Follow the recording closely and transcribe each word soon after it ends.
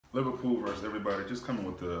Liverpool versus everybody, just coming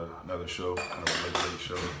with another show, kind of a late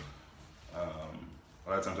show. A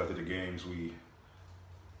lot of times after the games, we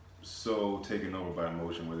so taken over by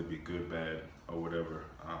emotion, whether it be good, bad, or whatever,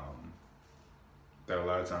 that a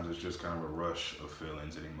lot of times it's just kind of a rush of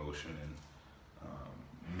feelings and emotion, and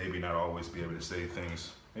maybe not always be able to say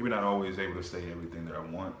things, maybe not always able to say everything that I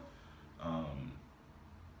want,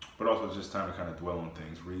 but also it's just time to kind of dwell on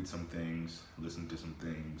things, read some things, listen to some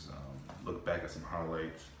things, look back at some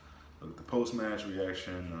highlights, look at the post-match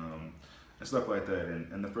reaction, and stuff like that.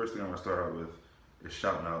 And the first thing I'm going to start out with is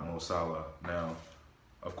shouting out Mo Salah. Now,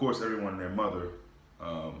 of course, everyone and their mother,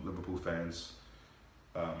 Liverpool fans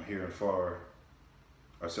here and far,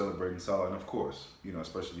 are celebrating Salah. And of course, you know,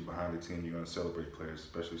 especially behind the team, you're going to celebrate players,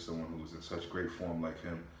 especially someone who's in such great form like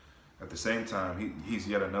him. At the same time, he's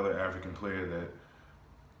yet another African player that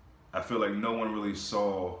I feel like no one really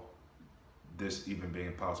saw this even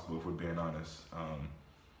being possible, if we're being honest.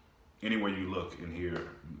 Anywhere you look in here,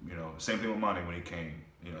 you know, same thing with Mane when he came.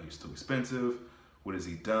 You know, he's too expensive. What has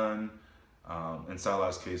he done? In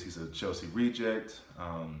Salah's case, he's a Chelsea reject.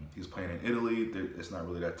 He's playing in Italy. It's not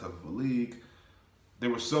really that tough of a league. There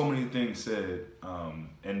were so many things said,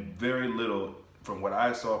 and very little, from what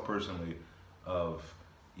I saw personally, of,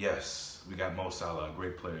 yes, we got Mo Salah, a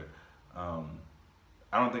great player.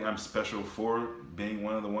 I don't think I'm special for being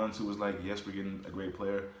one of the ones who was like, yes, we're getting a great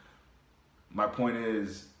player. My point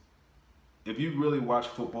is, if you really watch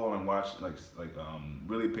football and watch,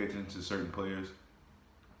 really pay attention to certain players,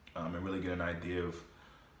 and really get an idea of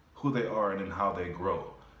who they are and then how they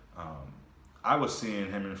grow. I was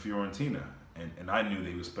seeing him in Fiorentina, and I knew that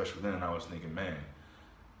he was special then, and I was thinking, man,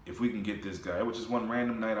 if we can get this guy. It was just one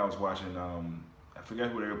random night I was watching, I forget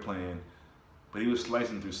who they were playing, but he was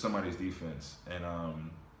slicing through somebody's defense, and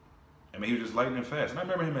I mean, he was just lightning fast. And I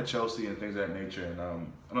remember him at Chelsea and things of that nature, and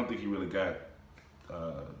I don't think he really got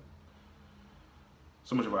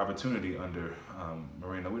so much of an opportunity under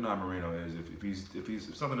Moreno. We know how Moreno is.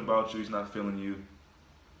 If something about you, he's not feeling you,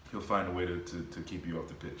 he'll find a way to keep you off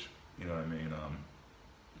the pitch. You know what I mean?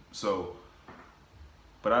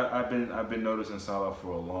 But I've been noticing Salah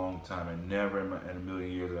for a long time, and never in a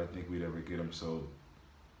million years that I think we'd ever get him. So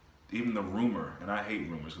even the rumor, and I hate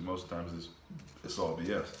rumors because most times it's all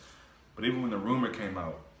BS. But even when the rumor came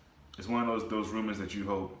out, it's one of those rumors that you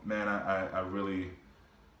hope, man,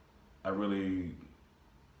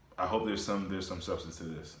 I hope there's some substance to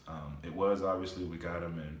this. It was, obviously, we got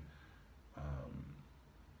him, and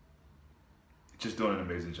just doing an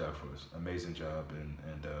amazing job for us. Amazing job, and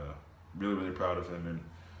really proud of him.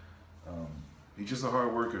 And he's just a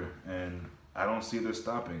hard worker, and I don't see this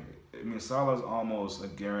stopping. I mean, Salah's almost a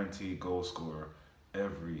guaranteed goal scorer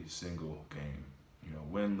every single game. You know,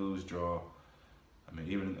 win, lose, draw. I mean,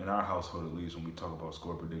 even in our household, at least, when we talk about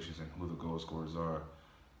score predictions and who the goal scorers are,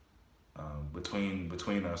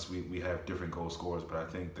 between us, we have different goal scorers, but I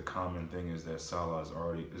think the common thing is that Salah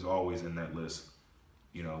is always in that list.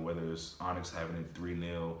 You know, whether it's Onyx having it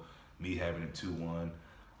 3-0, me having it 2-1,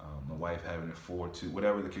 my wife having it 4-2,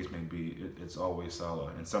 whatever the case may be, it's always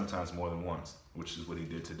Salah, and sometimes more than once, which is what he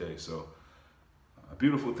did today. So, a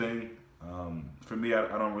beautiful thing. For me,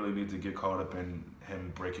 I don't really need to get caught up in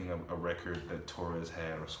him breaking a record that Torres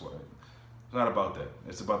had or Suarez. It's not about that.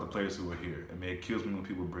 It's about the players who are here. I mean, it kills me when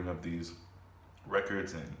people bring up these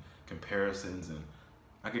records and comparisons, and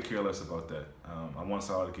I could care less about that. I want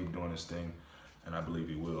Salah to keep doing his thing, and I believe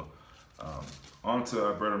he will. On to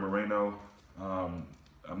Alberto Moreno.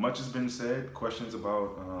 Much has been said, questions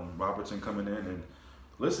about Robertson coming in, and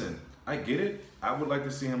listen, I get it. I would like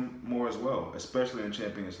to see him more as well, especially in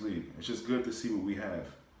Champions League. It's just good to see what we have.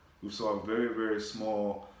 We saw a very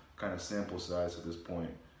small kind of sample size at this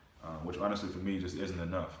point, which honestly for me just isn't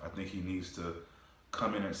enough. I think he needs to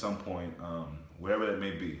come in at some point, wherever that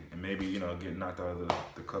may be, and maybe, you know, get knocked out of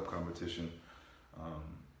the cup competition.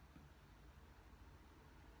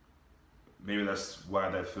 Maybe that's why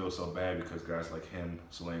that feels so bad, because guys like him,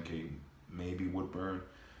 Solanke, maybe Woodburn,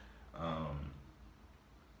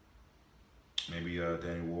 maybe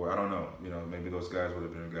Danny Ward, I don't know. You know, maybe those guys would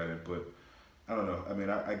have been got in, but I don't know. I mean,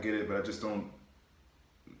 I get it, but I just don't.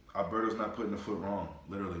 Alberto's not putting the foot wrong,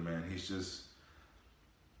 literally, man. He's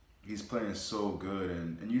playing so good,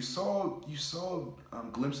 and you saw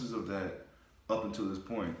glimpses of that up until this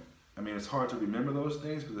point. I mean, it's hard to remember those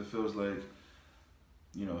things because it feels like,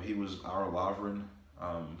 you know, he was our Lovren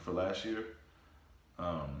for last year.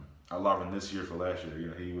 Our Lovren this year for last year. You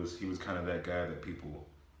know, he was kind of that guy that people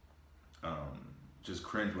just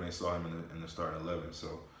cringed when they saw him in the starting 11.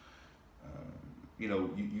 So, you know,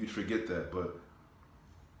 you'd forget that, but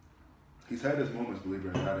he's had his moments, believe it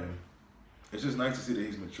or not, and it's just nice to see that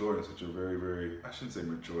he's matured in such a very, I shouldn't say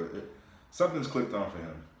mature. Something's clicked on for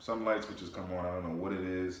him. Some light switches come on. I don't know what it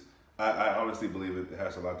is. I honestly believe it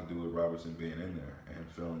has a lot to do with Robertson being in there and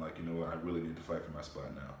feeling like, you know what, I really need to fight for my spot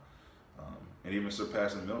now. And even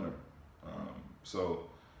surpassing Milner. So,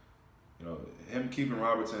 you know, him keeping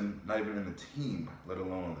Robertson not even in the team, let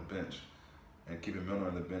alone on the bench, and keeping Milner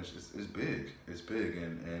on the bench is big. It's big.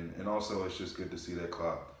 And also it's just good to see that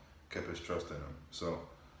Klopp kept his trust in him. So,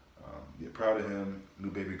 yeah, proud of him. New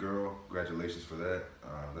baby girl, congratulations for that.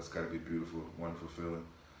 That's got to be beautiful, wonderful feeling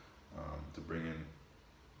to bring in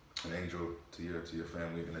an angel to your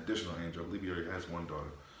family, an additional angel. I believe he already has one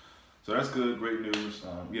daughter. So that's good, great news.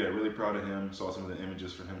 Yeah, really proud of him. Saw some of the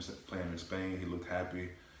images from him playing in Spain. He looked happy.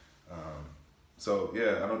 So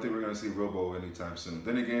yeah, I don't think we're gonna see Robo anytime soon.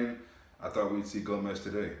 Then again, I thought we'd see Gomez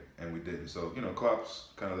today, and we didn't. So, you know, Klopp's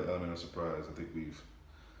kind of the element of surprise. I think we've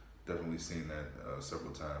definitely seen that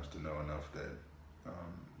several times to know enough that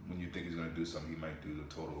when you think he's gonna do something, he might do the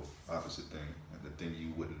total opposite thing, and the thing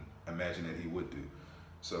you wouldn't imagine that he would do.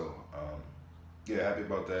 So, yeah, happy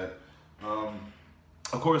about that.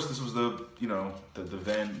 Of course, this was the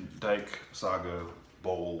Van Dijk saga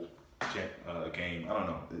bowl game. I don't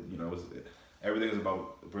know. Everything is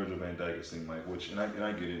about Virgil van Dijk. It seemed like, and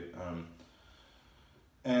I get it.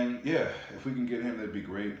 And yeah, if we can get him, that'd be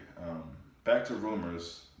great. Back to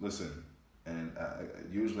rumors. Listen, and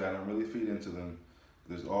usually I don't really feed into them.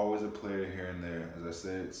 There's always a player here and there. As I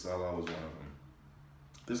said, Salah was one of them.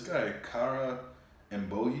 This guy, Kara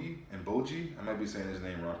MBODJI, I might be saying his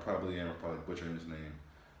name wrong. Probably am. I'm probably butchering his name.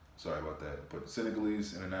 Sorry about that. But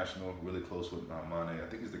Senegalese international, really close with Mane. I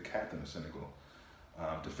think he's the captain of Senegal.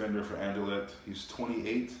 Defender for Anderlecht. He's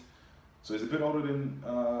 28. So he's a bit older than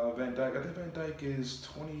Van Dijk. I think Van Dijk is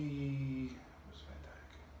 20. What's Van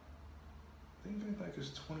Dijk? I think Van Dijk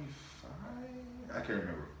is 25. I can't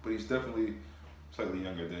remember. But he's definitely slightly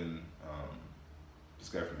younger than this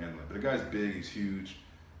guy from Anderlecht. But the guy's big. He's huge.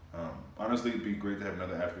 Honestly, it'd be great to have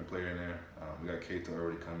another African player in there. We got Keita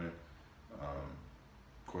already coming.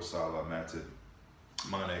 Of course, Salah, Matip,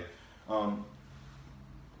 Mane.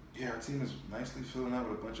 Yeah, our team is nicely filling out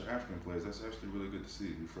with a bunch of African players. That's actually really good to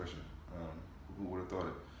see, refreshing. Who would have thought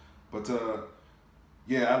it? But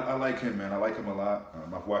yeah, I like him, man. I like him a lot.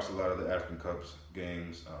 I've watched a lot of the African Cups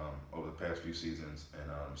games over the past few seasons,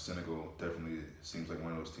 and Senegal definitely seems like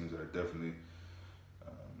one of those teams that are definitely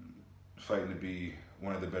fighting to be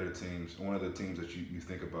one of the better teams, one of the teams that you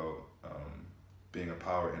think about being a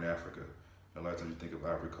power in Africa. A lot of times you think of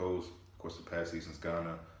Ivory Coast, of course the past seasons,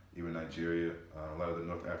 Ghana, even Nigeria. A lot of the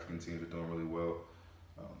North African teams are doing really well.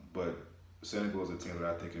 But Senegal is a team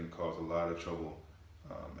that I think can cause a lot of trouble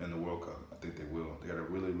in the World Cup. I think they will. They got a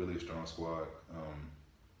really strong squad.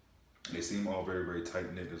 They seem all very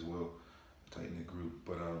tight-knit as well, tight-knit group.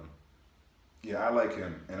 But yeah, I like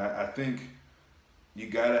him. And I think you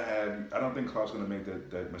gotta have, I don't think Klopp's gonna make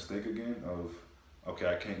that mistake again of, okay,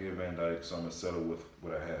 I can't get Van Dijk, so I'm gonna settle with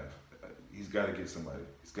what I have. He's gotta get somebody.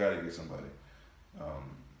 He's gotta get somebody.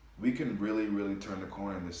 We can really turn the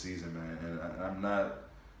corner in this season, man. And I'm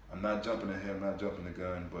not jumping ahead, I'm not jumping the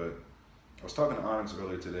gun, but I was talking to Onyx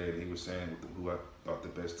earlier today, and he was saying who I thought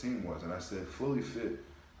the best team was, and I said, fully fit,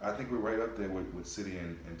 I think we're right up there with City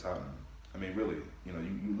and Tottenham. I mean, really, you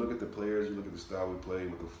look at the players, you look at the style we play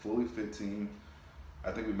with a fully fit team.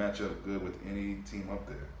 I think we match up good with any team up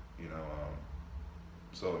there,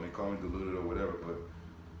 So I mean, call me deluded or whatever, but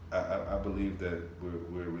I believe that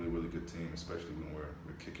we're a really good team, especially when we're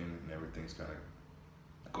kicking and everything's kind of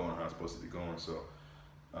going how it's supposed to be going. So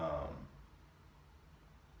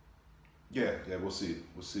yeah, we'll see.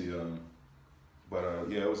 But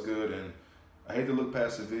yeah, it was good, and I hate to look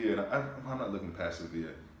past Sevilla, and I'm not looking past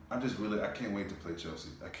Sevilla. I can't wait to play Chelsea.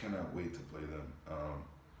 I cannot wait to play them.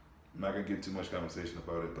 I'm not gonna get too much conversation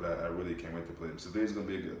about it, but I really can't wait to play them. Sevilla's gonna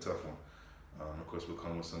be a tough one. Of course, we'll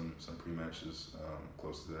come with some pre-matches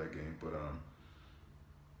close to that game, but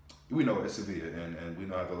we know it's Sevilla, and we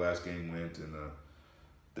know how the last game went, and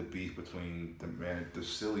the beef between the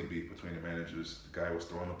silly beef between the managers. The guy was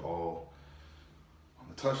throwing the ball on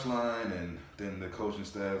the touchline, and then the coaching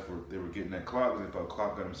staff were getting at Klopp. They thought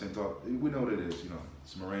Klopp got him sent off. We know what it is,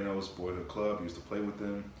 It's Moreno's boyhood club. He used to play with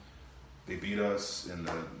them. They beat us in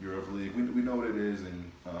the Europa League. We know what it is,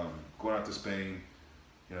 and going out to Spain,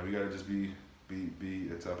 we gotta just be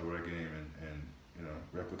at top of our game and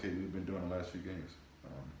replicate what we've been doing the last few games.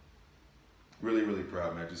 Really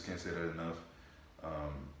proud, man. I just can't say that enough. I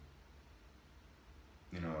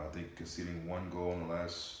think conceding 1 goal in the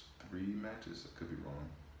last 3 matches, I could be wrong.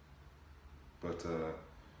 But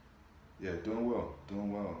yeah, doing well.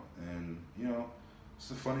 And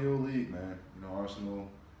it's a funny old league, man. Arsenal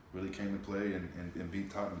really came to play and beat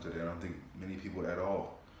Tottenham today. I don't think many people at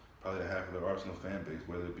all, probably the half of the Arsenal fan base,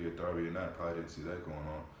 whether it be a derby or not, probably didn't see that going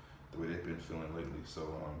on the way they've been feeling lately. So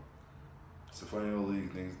it's a funny little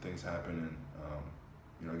league. Things happen, and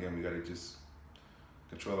you know, again, we got to just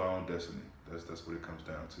control our own destiny. That's what it comes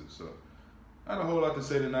down to. So I had a whole lot to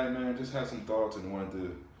say tonight, man. Just had some thoughts and wanted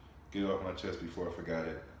to get it off my chest before I forgot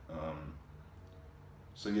it.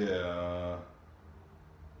 So yeah,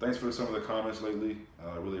 thanks for some of the comments lately.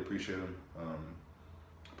 I really appreciate them.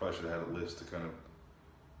 Probably should have had a list to kind of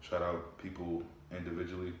shout out people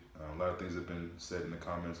individually. A lot of things have been said in the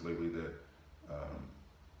comments lately that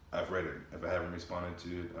I've read it. If I haven't responded to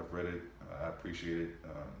it, I've read it. I appreciate it.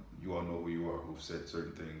 You all know who you are, who've said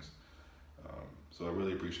certain things. So I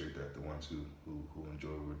really appreciate that, the ones who enjoy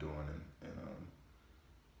what we're doing and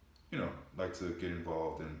you know, like to get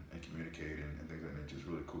involved and communicate and things like that. Just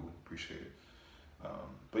really cool. Appreciate it.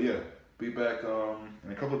 But yeah, be back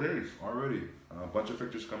in a couple of days already. A bunch of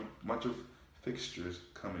fixtures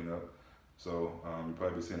coming up. So you'll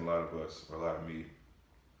probably be seeing a lot of us or a lot of me,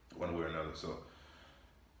 one way or another. So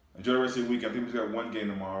enjoy the rest of the week. I think we got one game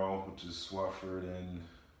tomorrow, which is Watford and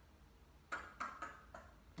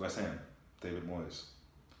West Ham. David Moyes.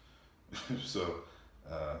 So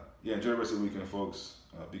yeah, enjoy the rest of the weekend, folks.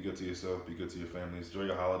 Be good to yourself. Be good to your families. Enjoy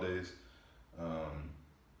your holidays.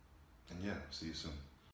 And yeah, see you soon.